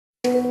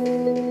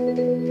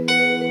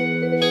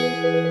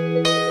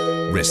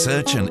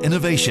research and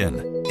innovation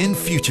in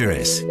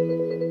Futuris.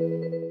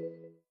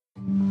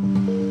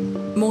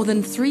 More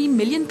than 3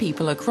 million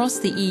people across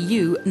the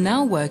EU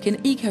now work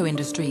in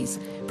eco-industries,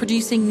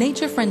 producing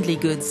nature-friendly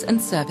goods and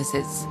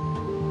services.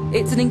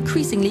 It's an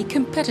increasingly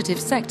competitive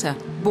sector,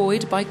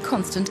 buoyed by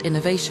constant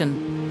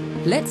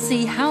innovation. Let's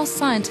see how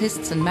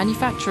scientists and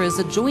manufacturers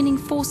are joining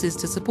forces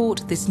to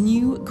support this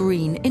new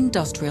green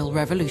industrial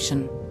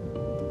revolution.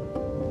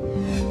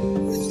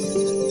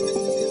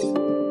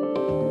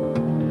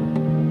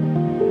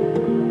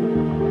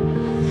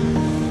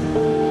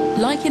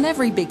 Like in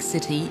every big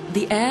city,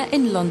 the air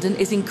in London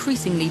is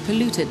increasingly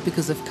polluted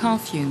because of car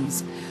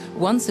fumes.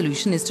 One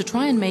solution is to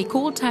try and make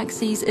all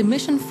taxis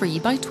emission-free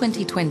by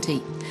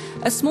 2020.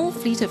 A small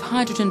fleet of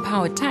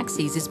hydrogen-powered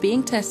taxis is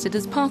being tested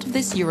as part of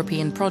this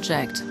European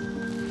project.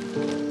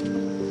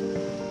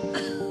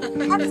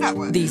 How does that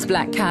work? These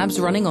black cabs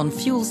running on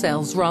fuel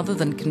cells rather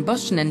than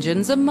combustion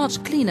engines are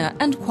much cleaner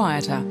and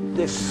quieter.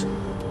 This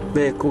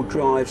vehicle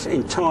drives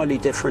entirely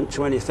different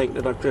to anything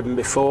that I've driven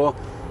before.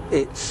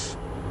 It's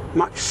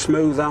much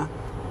smoother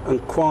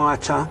and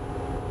quieter,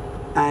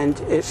 and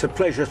it's a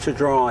pleasure to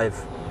drive.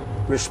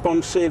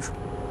 Responsive,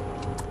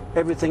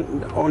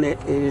 everything on it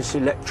is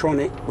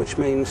electronic, which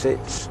means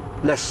it's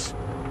less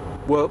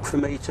work for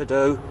me to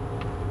do,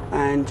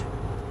 and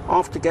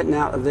after getting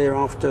out of there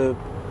after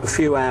a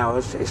few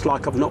hours, it's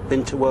like I've not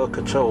been to work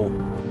at all.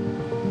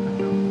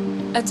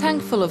 A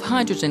tank full of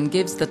hydrogen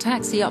gives the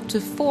taxi up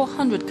to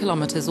 400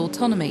 kilometers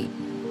autonomy.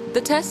 The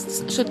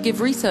tests should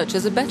give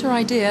researchers a better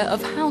idea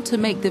of how to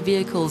make the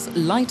vehicles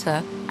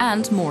lighter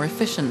and more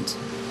efficient.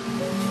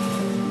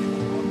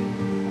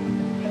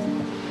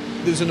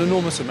 There's an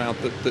enormous amount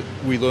that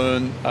we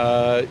learn,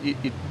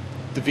 the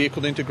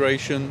vehicle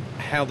integration,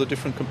 how the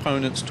different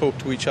components talk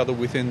to each other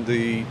within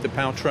the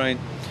powertrain,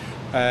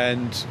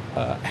 and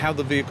how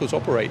the vehicles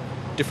operate.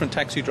 Different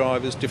taxi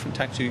drivers, different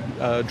taxi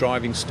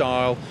driving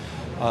style,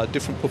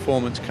 different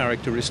performance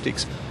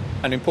characteristics,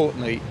 and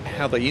importantly,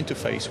 how they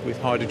interface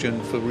with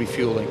hydrogen for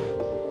refueling.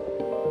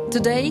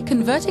 Today,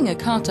 converting a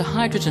car to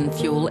hydrogen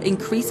fuel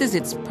increases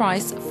its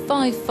price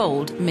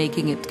 5-fold,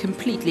 making it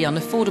completely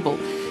unaffordable.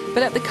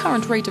 But at the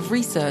current rate of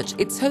research,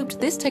 it's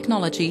hoped this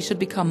technology should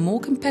become more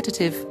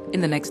competitive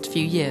in the next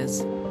few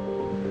years.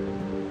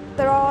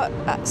 There are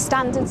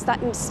standards that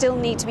still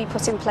need to be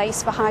put in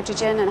place for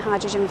hydrogen and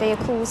hydrogen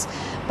vehicles.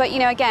 But,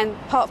 again,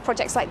 part of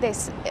projects like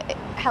this, it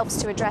helps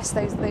to address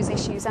those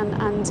issues. And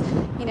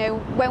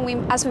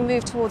as we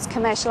move towards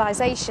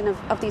commercialisation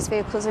of these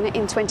vehicles in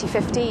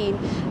 2015,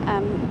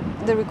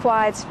 the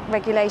required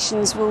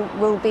regulations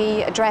will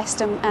be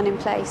addressed and in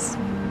place.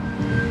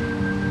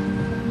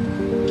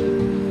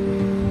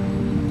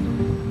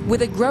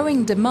 With a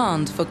growing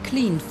demand for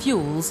clean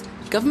fuels,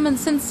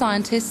 governments and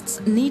scientists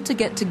need to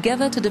get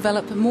together to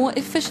develop more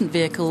efficient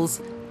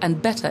vehicles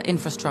and better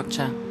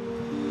infrastructure.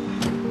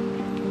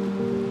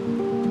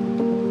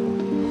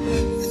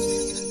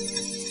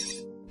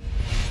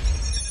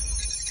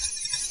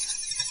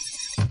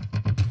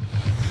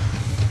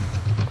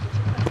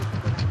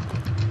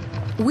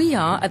 We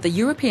are at the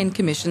European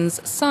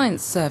Commission's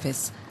Science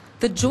Service,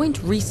 the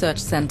Joint Research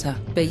Centre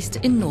based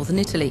in northern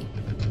Italy.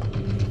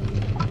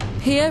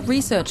 Here,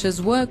 researchers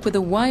work with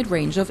a wide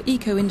range of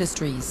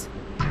eco-industries.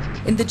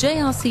 In the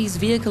JRC's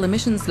Vehicle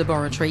Emissions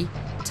Laboratory,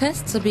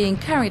 tests are being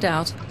carried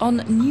out on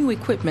new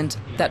equipment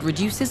that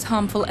reduces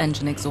harmful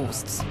engine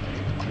exhausts.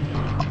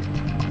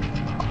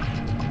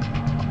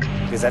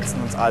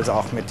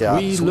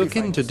 We look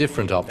into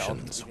different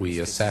options, we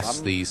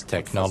assess these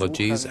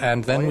technologies,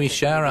 and then we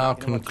share our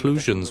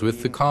conclusions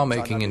with the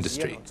car-making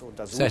industry,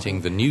 setting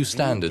the new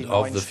standard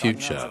of the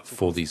future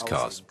for these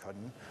cars.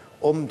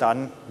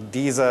 Dann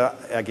diese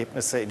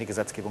Ergebnisse in die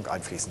Gesetzgebung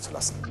einfließen zu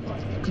lassen.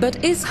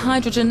 But is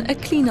hydrogen a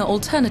cleaner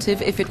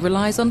alternative if it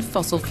relies on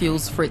fossil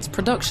fuels for its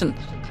production?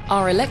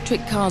 Are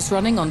electric cars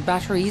running on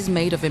batteries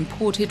made of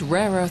imported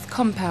rare earth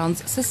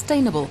compounds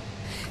sustainable?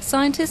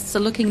 Scientists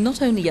are looking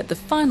not only at the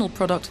final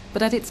product,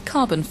 but at its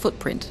carbon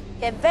footprint.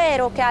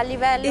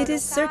 It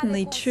is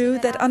certainly true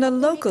that on a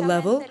local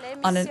level,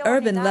 on an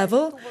urban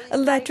level,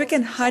 electric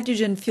and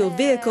hydrogen fuel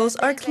vehicles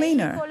are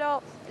cleaner.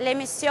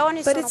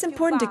 But it's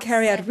important to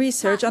carry out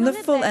research on the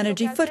full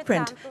energy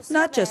footprint,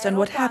 not just on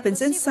what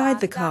happens inside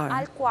the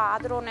car.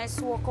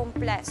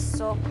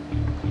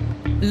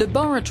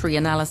 Laboratory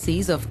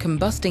analyses of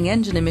combusting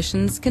engine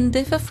emissions can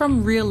differ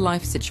from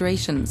real-life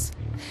situations.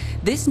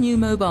 This new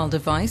mobile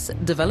device,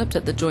 developed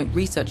at the Joint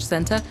Research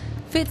Centre,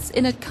 fits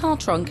in a car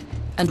trunk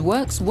and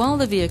works while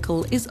the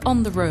vehicle is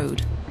on the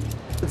road.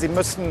 Sie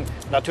müssen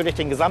natürlich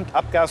den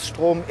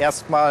Gesamtabgasstrom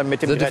erstmal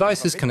mit dem The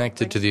device is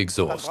connected to the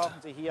exhaust.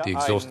 The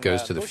exhaust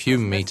goes to the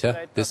fume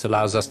meter. This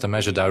allows us to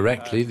measure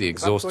directly the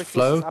exhaust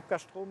flow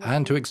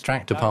and to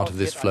extract a part of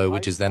this flow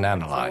which is then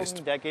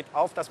analysed.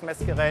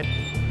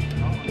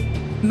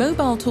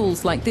 Mobile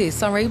tools like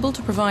this are able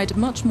to provide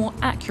much more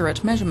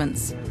accurate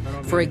measurements.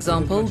 For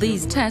example,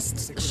 these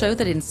tests show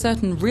that in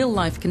certain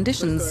real-life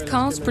conditions,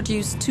 cars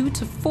produce 2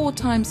 to 4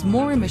 times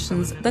more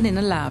emissions than in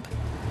a lab.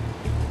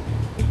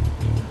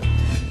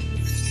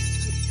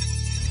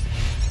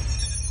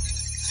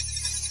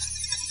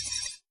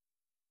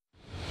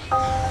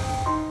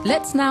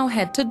 Let's now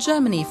head to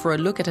Germany for a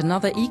look at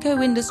another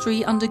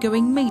eco-industry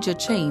undergoing major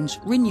change,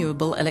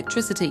 renewable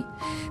electricity.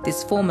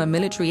 This former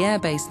military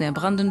airbase near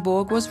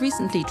Brandenburg was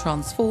recently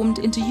transformed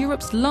into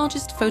Europe's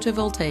largest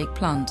photovoltaic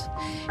plant.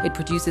 It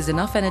produces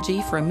enough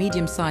energy for a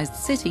medium-sized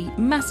city,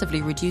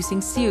 massively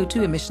reducing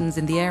CO2 emissions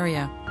in the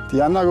area.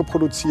 Die Anlage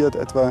produziert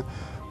etwa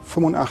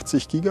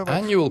 85 Gigawatt.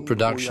 Annual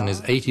production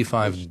is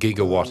 85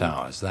 gigawatt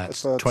hours.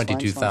 That's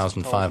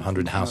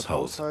 22,500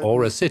 households,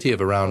 or a city of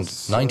around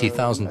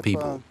 90,000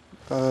 people.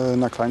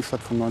 Einer Kleinstadt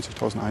von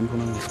 90.000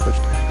 Einwohnern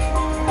entspricht.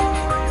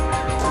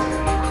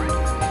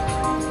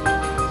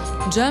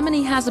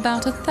 Germany has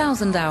about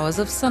 1,000 hours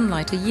of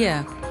sunlight a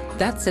year.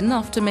 That's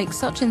enough to make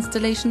such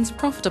installations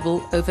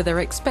profitable over their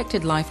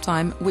expected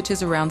lifetime, which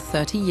is around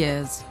 30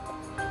 years.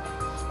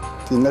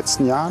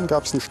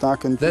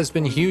 There's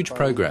been huge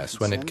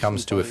progress when it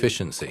comes to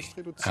efficiency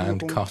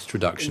and cost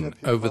reduction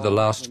over the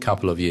last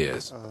couple of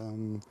years.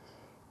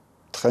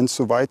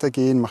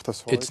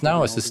 It's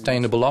now a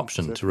sustainable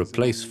option to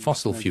replace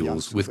fossil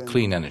fuels with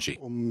clean energy.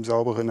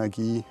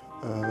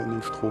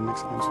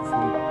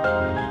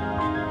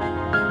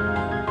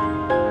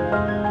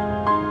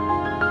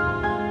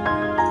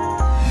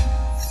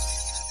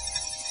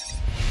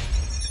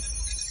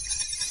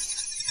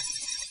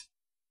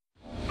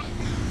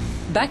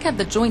 Back at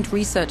the Joint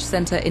Research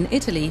Center in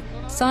Italy,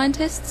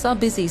 scientists are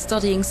busy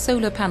studying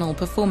solar panel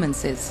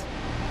performances.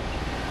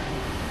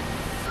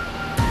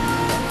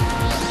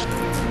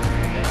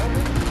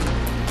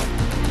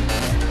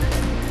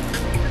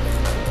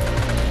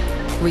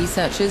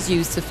 Researchers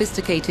use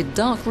sophisticated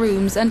dark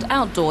rooms and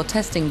outdoor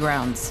testing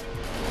grounds.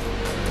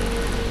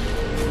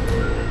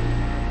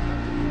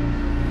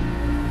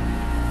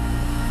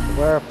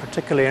 We're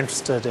particularly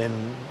interested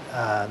in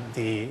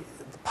the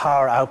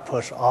power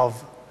output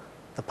of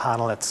the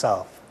panel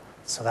itself.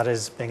 So that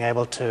is being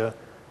able to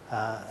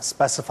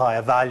specify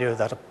a value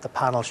that the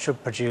panel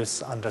should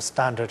produce under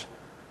standard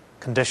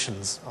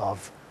conditions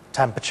of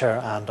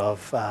temperature and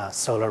of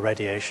solar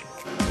radiation.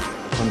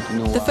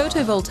 The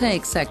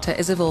photovoltaic sector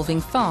is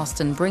evolving fast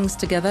and brings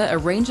together a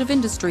range of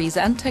industries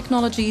and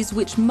technologies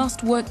which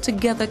must work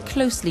together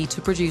closely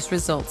to produce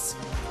results.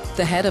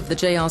 The head of the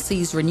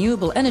JRC's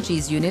Renewable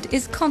Energies unit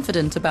is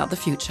confident about the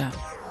future.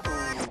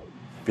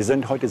 We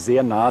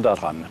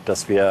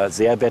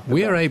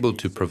are able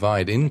to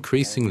provide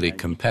increasingly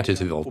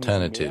competitive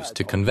alternatives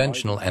to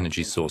conventional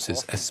energy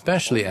sources,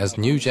 especially as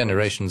new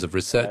generations of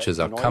researchers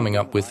are coming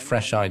up with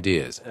fresh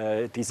ideas,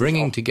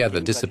 bringing together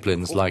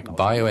disciplines like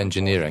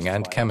bioengineering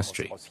and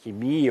chemistry.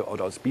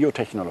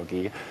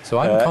 So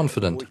I'm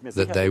confident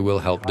that they will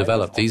help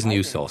develop these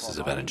new sources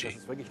of energy.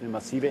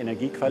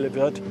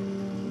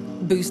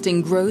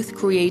 Boosting growth,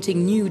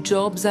 creating new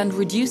jobs and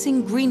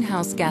reducing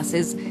greenhouse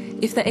gases.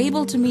 If they're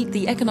able to meet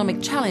the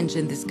economic challenge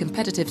in this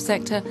competitive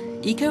sector,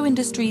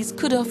 eco-industries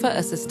could offer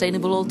a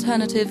sustainable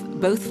alternative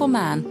both for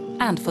man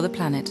and for the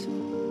planet.